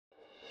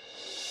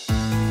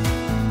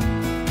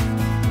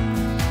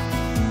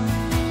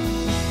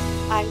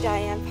I'm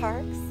Diane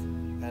Parks.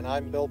 And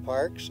I'm Bill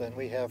Parks, and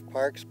we have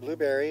Parks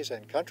Blueberries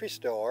and Country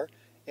Store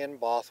in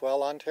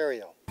Bothwell,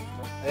 Ontario.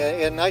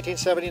 In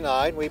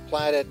 1979, we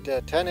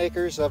planted 10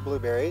 acres of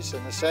blueberries,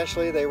 and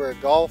essentially they were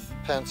golf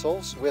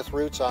pencils with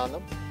roots on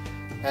them.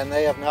 And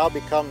they have now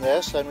become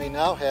this, and we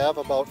now have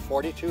about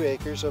 42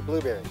 acres of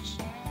blueberries.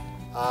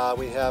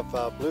 We have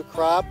Blue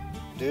Crop,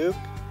 Duke,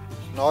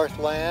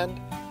 Northland,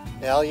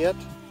 Elliott,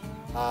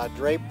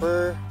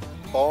 Draper,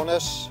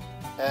 Bonus,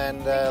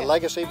 and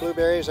Legacy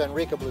Blueberries and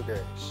Rika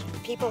Blueberries.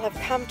 People have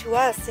come to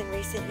us in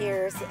recent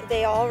years.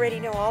 They already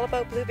know all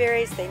about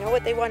blueberries, they know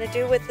what they want to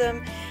do with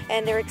them,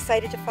 and they're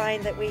excited to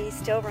find that we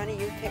still run a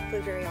youth pick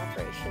blueberry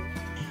operation.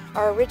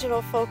 Our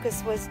original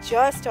focus was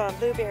just on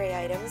blueberry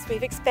items.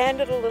 We've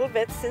expanded a little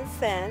bit since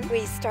then.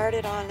 We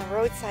started on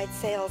roadside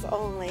sales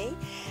only,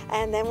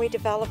 and then we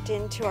developed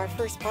into our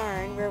first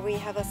barn where we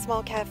have a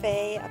small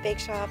cafe, a bake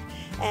shop,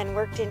 and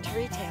worked into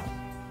retail.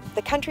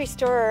 The country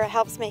store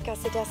helps make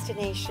us a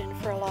destination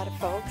for a lot of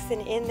folks,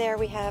 and in there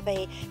we have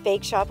a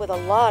bake shop with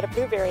a lot of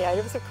blueberry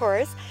items, of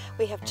course.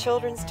 We have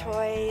children's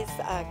toys,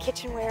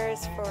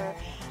 kitchenwares for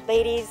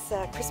ladies,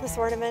 Christmas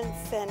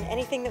ornaments, and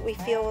anything that we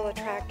feel will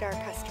attract our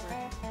customer.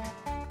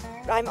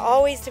 I'm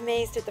always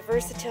amazed at the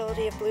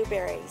versatility of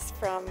blueberries,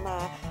 from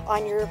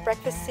on your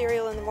breakfast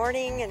cereal in the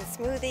morning and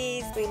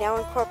smoothies. We now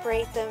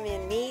incorporate them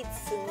in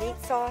meats and meat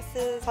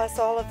sauces, plus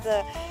all of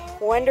the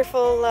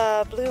wonderful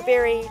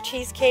blueberry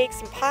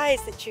cheesecakes and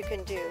pies that you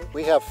can do.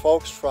 We have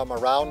folks from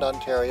around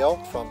Ontario,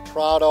 from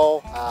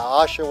Toronto,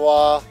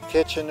 Oshawa,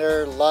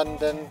 Kitchener,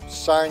 London,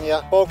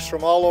 Sarnia, folks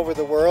from all over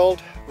the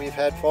world. We've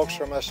had folks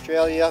from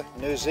Australia,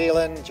 New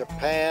Zealand,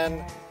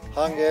 Japan,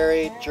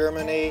 Hungary,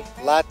 Germany,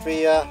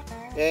 Latvia,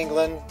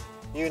 England,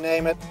 you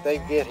name it, they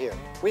get here.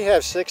 We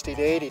have 60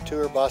 to 80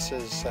 tour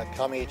buses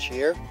come each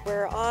year.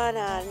 We're on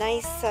a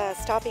nice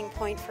stopping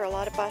point for a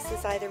lot of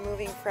buses, either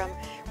moving from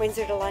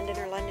Windsor to London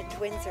or London to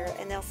Windsor,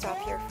 and they'll stop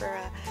here for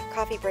a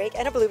coffee break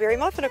and a blueberry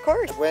muffin, of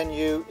course. When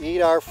you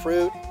eat our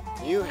fruit,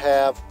 you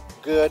have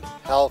good,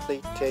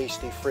 healthy,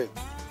 tasty fruit.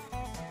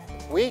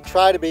 We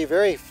try to be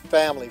very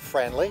family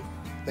friendly.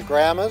 The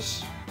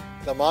grandmas,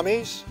 the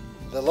mummies,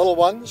 the little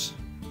ones,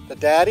 the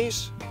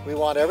daddies, we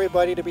want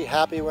everybody to be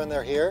happy when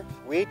they're here.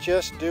 We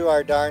just do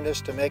our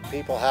darndest to make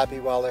people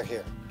happy while they're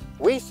here.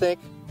 We think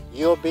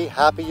you'll be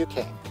happy you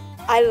came.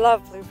 I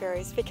love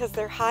blueberries because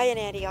they're high in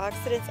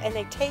antioxidants and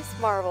they taste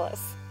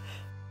marvelous.